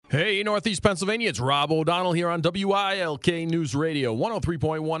Hey, Northeast Pennsylvania, it's Rob O'Donnell here on WILK News Radio,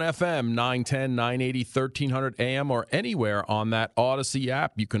 103.1 FM, 910, 980, 1300 AM, or anywhere on that Odyssey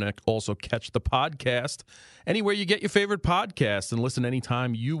app. You can also catch the podcast anywhere you get your favorite podcast and listen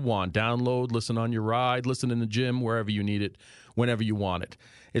anytime you want. Download, listen on your ride, listen in the gym, wherever you need it, whenever you want it.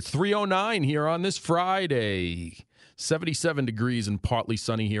 It's 3:09 here on this Friday. 77 degrees and partly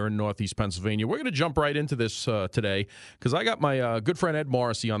sunny here in Northeast Pennsylvania. We're going to jump right into this today because I got my good friend Ed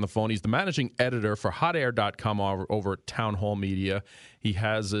Moreissy on the phone. He's the managing editor for hotair.com over at Town Hall Media. He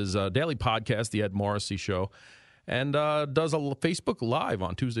has his daily podcast, The Ed Moreissy Show, and does a Facebook Live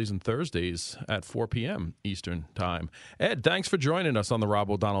on Tuesdays and Thursdays at 4 p.m. Eastern Time. Ed, thanks for joining us on the Rob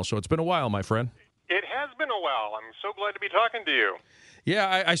O'Donnell Show. It's been a while, my friend. It has been a while. I'm so glad to be talking to you.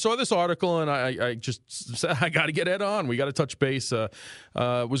 Yeah, I saw this article, and I just said, I got to get Ed on. We got to touch base. It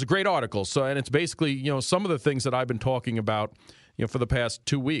was a great article. And it's basically, some of the things that I've been talking about, for the past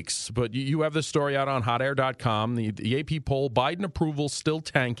 2 weeks. But you have this story out on hotair.com, the AP poll, Biden approval still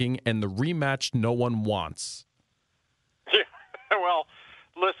tanking, and the rematch no one wants. Yeah, well,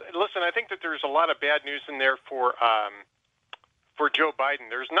 listen, I think that there's a lot of bad news in there for Joe Biden.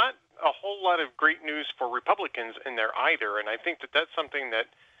 There's not a whole lot of great news for Republicans in there either, and I think that that's something that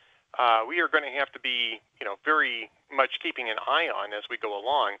we are going to have to be, very much keeping an eye on as we go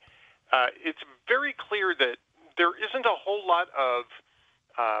along. It's very clear that there isn't a whole lot of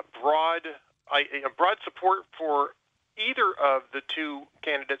broad support for either of the two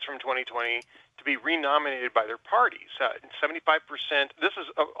candidates from 2020 to be renominated by their parties. 75%, this is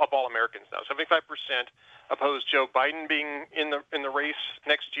of all Americans now, 75% oppose Joe Biden being in the race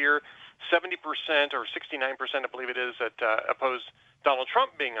next year. 70% or 69%, I believe it is, that oppose Donald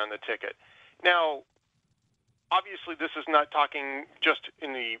Trump being on the ticket. Now, obviously, this is not talking just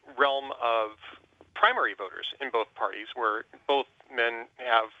in the realm of primary voters in both parties, where both men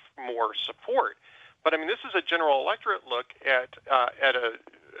have more support. But I mean, this is a general electorate look at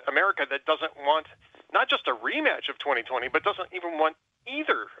America that doesn't want not just a rematch of 2020, but doesn't even want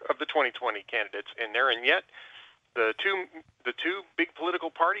either of the 2020 candidates in there. And yet, the two big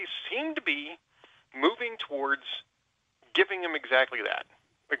political parties seem to be moving towards giving them exactly that,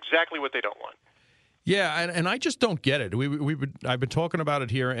 exactly what they don't want. Yeah, and I just don't get it. I've been talking about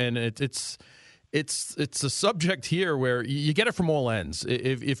it here, and it's a subject here where you get it from all ends.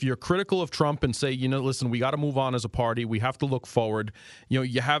 If you're critical of Trump and say, listen, we got to move on as a party, we have to look forward.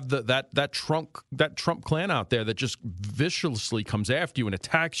 You have that Trump clan out there that just viciously comes after you and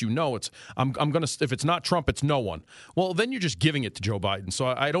attacks you. No, I'm gonna, if it's not Trump, it's no one. Well, then you're just giving it to Joe Biden. So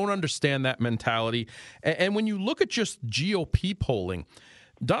I don't understand that mentality. And when you look at just GOP polling,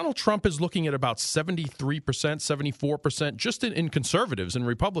 Donald Trump is looking at about 73%, 74% just in conservatives and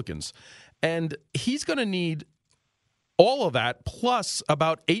Republicans. And he's going to need all of that plus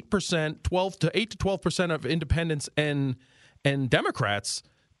about 8%, 8 to 12% of independents and Democrats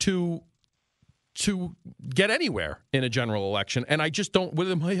to get anywhere in a general election. And I just don't, with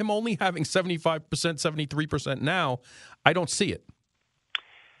him only having 75%, 73% now, I don't see it.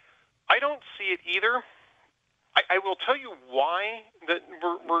 I don't see it either. I will tell you why that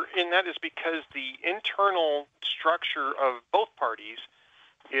we're in that is because the internal structure of both parties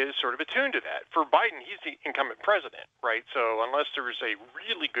is sort of attuned to that. For Biden, he's the incumbent president, right? So unless there's a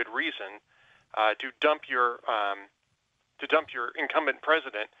really good reason to dump your incumbent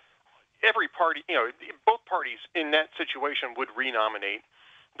president, every party, both parties in that situation would renominate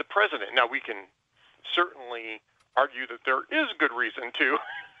the president. Now we can certainly argue that there is good reason to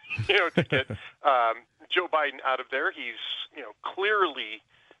to get Joe Biden out of there. He's, clearly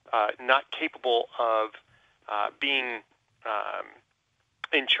not capable of being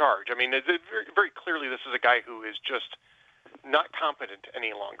in charge. I mean, very, very clearly this is a guy who is just not competent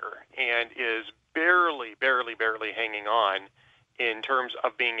any longer and is barely hanging on in terms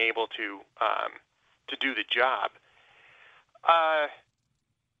of being able to do the job.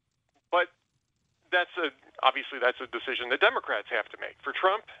 But obviously that's a decision the Democrats have to make. For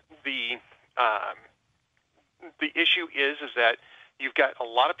Trump, the issue is that you've got a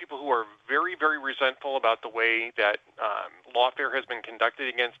lot of people who are very, very resentful about the way that lawfare has been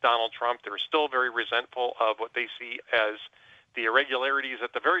conducted against Donald Trump. They're still very resentful of what they see as the irregularities,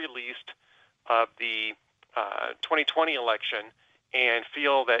 at the very least, of the 2020 election, and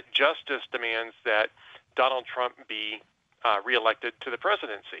feel that justice demands that Donald Trump be reelected to the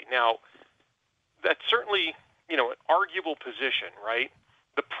presidency. Now, that's certainly, an arguable position, right?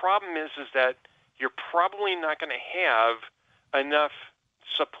 The problem is that you're probably not going to have enough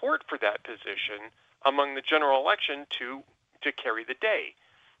support for that position among the general election to carry the day.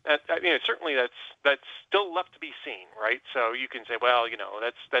 Certainly that's still left to be seen, right? So you can say, well,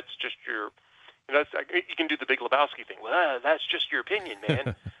 that's just your, you can do the Big Lebowski thing. Well, that's just your opinion,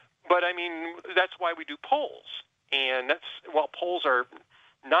 man. But I mean, that's why we do polls, and while polls are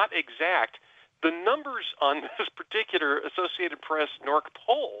not exact, the numbers on this particular Associated Press NORC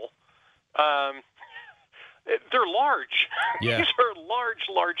poll, they're large. Yeah. These are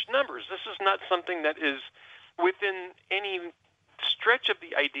large numbers. This is not something that is within any stretch of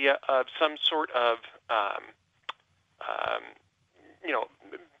the idea of some sort of,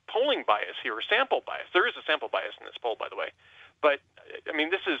 polling bias here, or sample bias. There is a sample bias in this poll, by the way. But, I mean,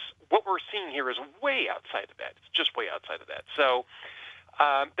 this is what we're seeing here is way outside of that. It's just way outside of that. So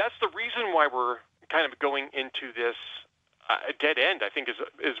that's the reason why we're kind of going into this dead end, I think,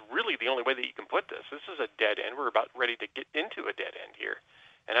 is really the only way that you can put this. This is a dead end. We're about ready to get into a dead end here.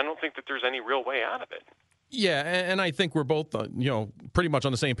 And I don't think that there's any real way out of it. Yeah, and I think we're both, pretty much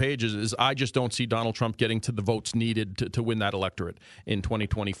on the same page. Is I just don't see Donald Trump getting to the votes needed to win that electorate in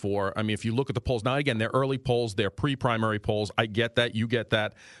 2024. I mean, if you look at the polls, now again, they're early polls, they're pre-primary polls. I get that, you get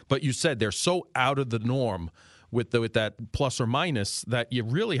that, but you said they're so out of the norm with that plus or minus that you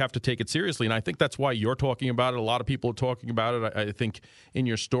really have to take it seriously. And I think that's why you're talking about it. A lot of people are talking about it. I think in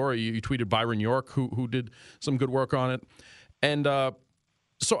your story you tweeted Byron York, who did some good work on it, and.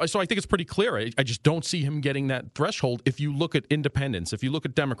 So I think it's pretty clear. I just don't see him getting that threshold. If you look at independents, if you look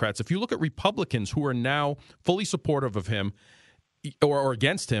at Democrats, if you look at Republicans who are now fully supportive of him or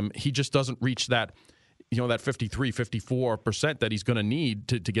against him, he just doesn't reach that, that 53, 54% that he's going to need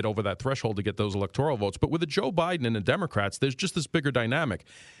to get over that threshold to get those electoral votes. But with a Joe Biden and the Democrats, there's just this bigger dynamic.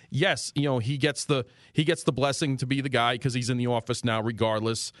 Yes, he gets the blessing to be the guy because he's in the office now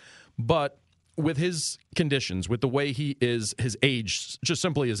regardless, but with his conditions, with the way he is, his age, just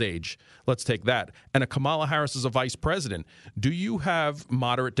simply his age, let's take that, and a Kamala Harris as a vice president, do you have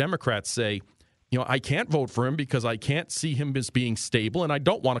moderate Democrats say, I can't vote for him because I can't see him as being stable, and I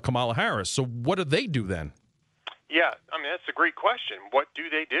don't want a Kamala Harris. So what do they do then? Yeah, I mean, that's a great question. What do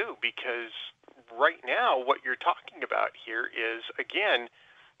they do? Because right now what you're talking about here is, again,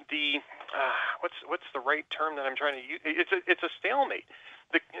 the what's the right term that I'm trying to use? It's a stalemate.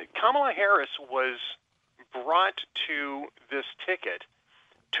 Kamala Harris was brought to this ticket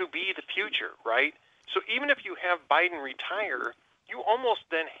to be the future, right? So even if you have Biden retire, you almost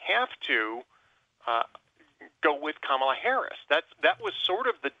then have to go with Kamala Harris. That was sort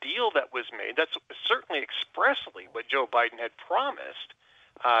of the deal that was made. That's certainly expressly what Joe Biden had promised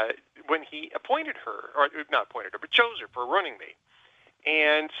when he appointed her, or not appointed her, but chose her for running mate.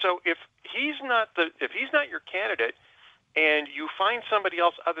 And so if he's not your candidate, and you find somebody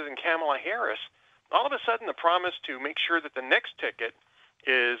else other than Kamala Harris, all of a sudden the promise to make sure that the next ticket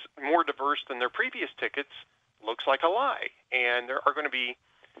is more diverse than their previous tickets looks like a lie. And there are going to be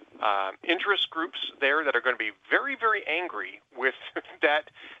interest groups there that are going to be very, very angry with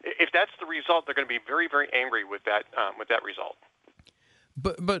that. If that's the result, they're going to be very, very angry with that result.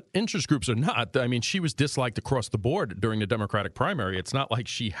 But interest groups are not. I mean, she was disliked across the board during the Democratic primary. It's not like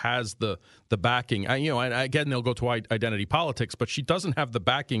she has the backing. And again, they'll go to identity politics, but she doesn't have the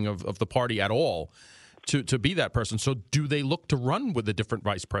backing of the party at all to be that person. So do they look to run with a different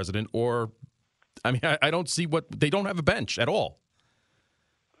vice president? Or, I mean, I don't see they don't have a bench at all.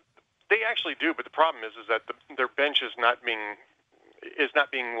 They actually do, but the problem is that their bench is not being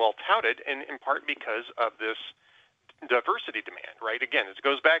well touted, and in part because of this diversity demand, right? Again, it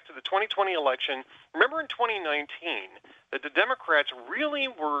goes back to the 2020 election. Remember in 2019 that the Democrats really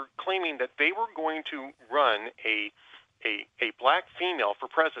were claiming that they were going to run a black female for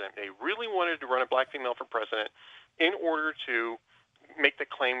president. They really wanted to run a black female for president in order to make the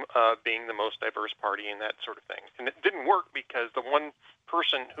claim of being the most diverse party and that sort of thing. And it didn't work because the one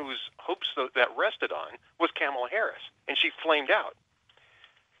person whose hopes that rested on was Kamala Harris, and she flamed out.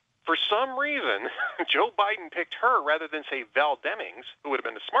 For some reason, Joe Biden picked her rather than, say, Val Demings, who would have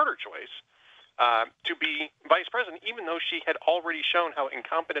been the smarter choice, to be vice president, even though she had already shown how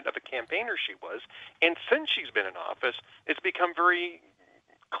incompetent of a campaigner she was. And since she's been in office, it's become very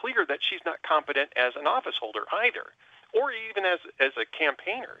clear that she's not competent as an office holder either, or even as a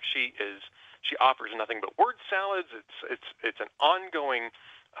campaigner. She offers nothing but word salads. It's an ongoing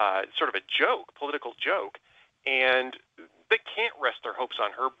sort of a joke, political joke, and they can't rest their hopes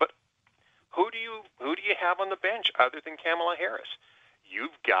on her. But who do you have on the bench other than Kamala Harris?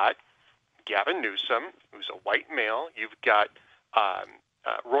 You've got Gavin Newsom, who's a white male. You've got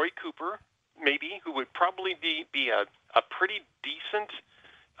Roy Cooper, maybe, who would probably be a pretty decent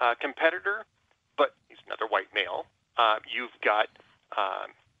competitor, but he's another white male. You've got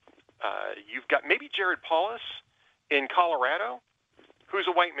maybe Jared Polis in Colorado, who's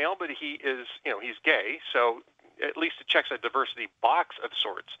a white male, but he is, he's gay. So at least it checks a diversity box of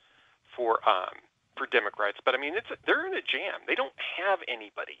sorts for Democrats. But I mean, they're in a jam. They don't have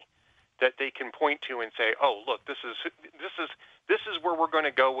anybody that they can point to and say, "Oh, look, this is where we're going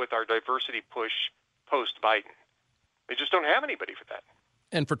to go with our diversity push post Biden." They just don't have anybody for that.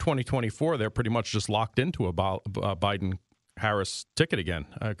 And for 2024, they're pretty much just locked into a Biden-Harris ticket again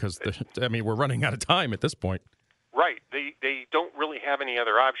because we're running out of time at this point. Right. They don't really have any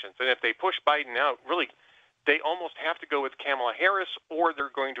other options, and if they push Biden out, really, they almost have to go with Kamala Harris, or they're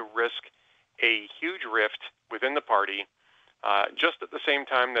going to risk a huge rift within the party, just at the same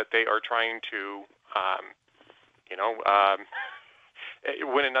time that they are trying to,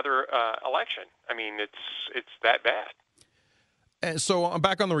 win another election. I mean, it's that bad. And so I'm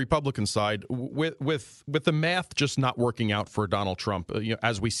back on the Republican side with the math just not working out for Donald Trump,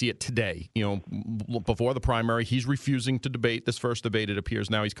 as we see it today. Before the primary, he's refusing to debate. This first debate, it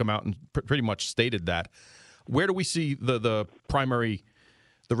appears now he's come out and pretty much stated that. Where do we see the primary,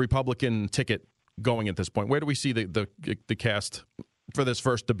 the Republican ticket going at this point? Where do we see the cast for this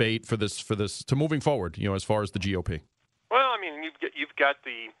first debate, for this to moving forward? As far as the GOP. Well, I mean, you've got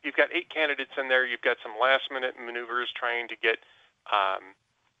 8 candidates in there. You've got some last minute maneuvers trying to get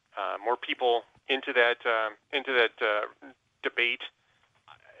more people into that debate.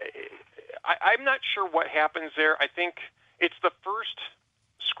 I'm not sure what happens there. I think it's the first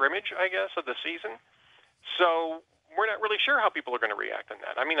scrimmage, I guess, of the season. So we're not really sure how people are going to react on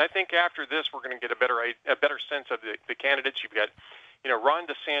that. I mean, I think after this, we're going to get a better sense of the candidates. You've got, Ron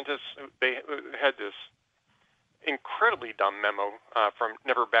DeSantis. They had this incredibly dumb memo from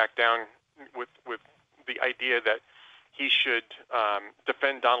Never Back Down with the idea that he should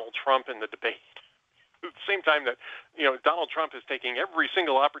defend Donald Trump in the debate. At the same time that Donald Trump is taking every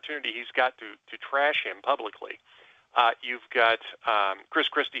single opportunity he's got to trash him publicly. You've got Chris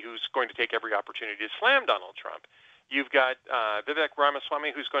Christie, who's going to take every opportunity to slam Donald Trump. You've got Vivek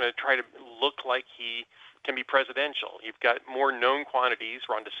Ramaswamy, who's going to try to look like he can be presidential. You've got more known quantities.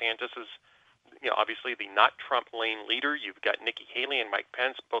 Ron DeSantis is, obviously the not Trump lane leader. You've got Nikki Haley and Mike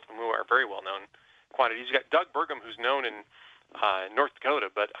Pence, both of whom are very well known quantities. You've got Doug Burgum, who's known in North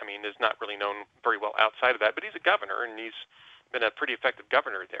Dakota, but is not really known very well outside of that. But he's a governor, and he's been a pretty effective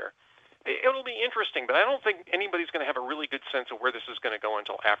governor there. It'll be interesting, but I don't think anybody's going to have a really good sense of where this is going to go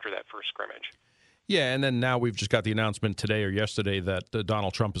until after that first scrimmage. Yeah, and then now we've just got the announcement today or yesterday that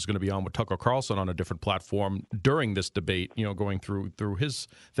Donald Trump is going to be on with Tucker Carlson on a different platform during this debate, going through his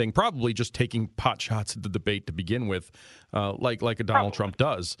thing, probably just taking pot shots at the debate to begin with, like a Donald Trump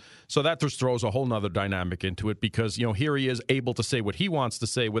does. So that just throws a whole nother dynamic into it because, here he is able to say what he wants to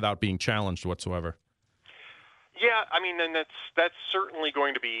say without being challenged whatsoever. Yeah, and that's certainly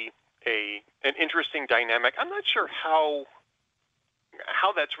going to be an interesting dynamic. I'm not sure how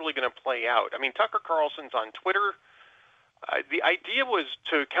that's really going to play out. Tucker Carlson's on Twitter. The idea was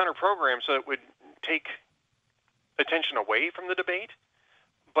to counter-program so it would take attention away from the debate.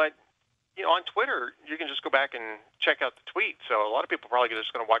 But, on Twitter, you can just go back and check out the tweet. So a lot of people are probably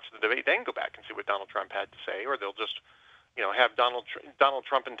just going to watch the debate, then go back and see what Donald Trump had to say, or they'll just, have Donald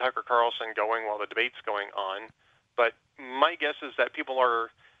Trump and Tucker Carlson going while the debate's going on. But my guess is that people are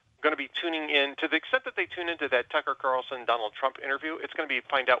going to be tuning in to the extent that they tune into that Tucker Carlson Donald Trump interview. It's going to be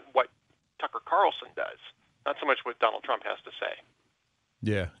find out what Tucker Carlson does, not so much what Donald Trump has to say.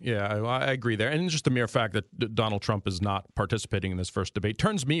 Yeah, I agree there. And just the mere fact that Donald Trump is not participating in this first debate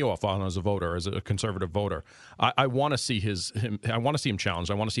turns me off on as a voter, as a conservative voter. I want to see him. I want to see him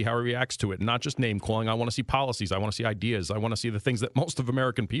challenged. I want to see how he reacts to it. Not just name calling. I want to see policies. I want to see ideas. I want to see the things that most of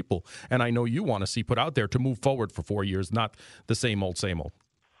American people, and I know you want to see put out there to move forward for 4 years, not the same old, same old.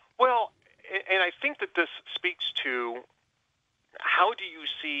 Well, and I think that this speaks to how do you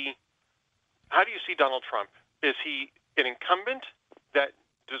see Donald Trump? Is he an incumbent that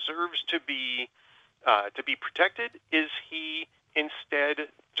deserves to be protected? Is he instead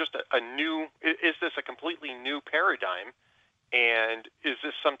just a new? Is this a completely new paradigm? And is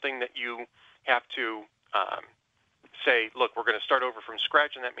this something that you have to say, look, we're going to start over from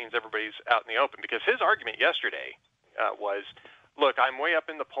scratch, and that means everybody's out in the open? Because his argument yesterday was, look, I'm way up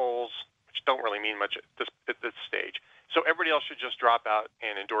in the polls, which don't really mean much at this stage. So everybody else should just drop out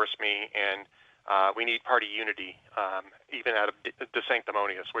and endorse me, and we need party unity, even out of De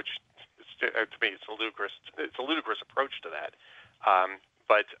Sanctimonious, which to me it's a ludicrous approach to that.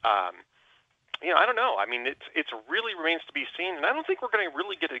 But I don't know. It really remains to be seen, and I don't think we're going to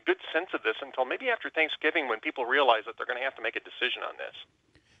really get a good sense of this until maybe after Thanksgiving, when people realize that they're going to have to make a decision on this.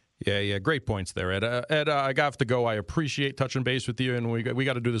 Yeah, great points there, Ed. Ed, I have to go. I appreciate touching base with you, and we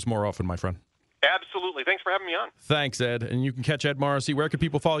got to do this more often, my friend. Absolutely. Thanks for having me on. Thanks, Ed. And you can catch Ed Moreissy. Where can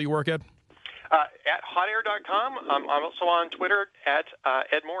people follow your work, Ed? At hotair.com. I'm also on Twitter at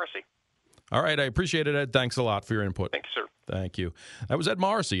Ed Moreissy. All right. I appreciate it, Ed. Thanks a lot for your input. Thank you, sir. Thank you. That was Ed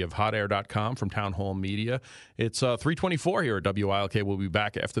Moreissy of hotair.com from Town Hall Media. It's 3:24 here at WILK. We'll be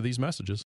back after these messages.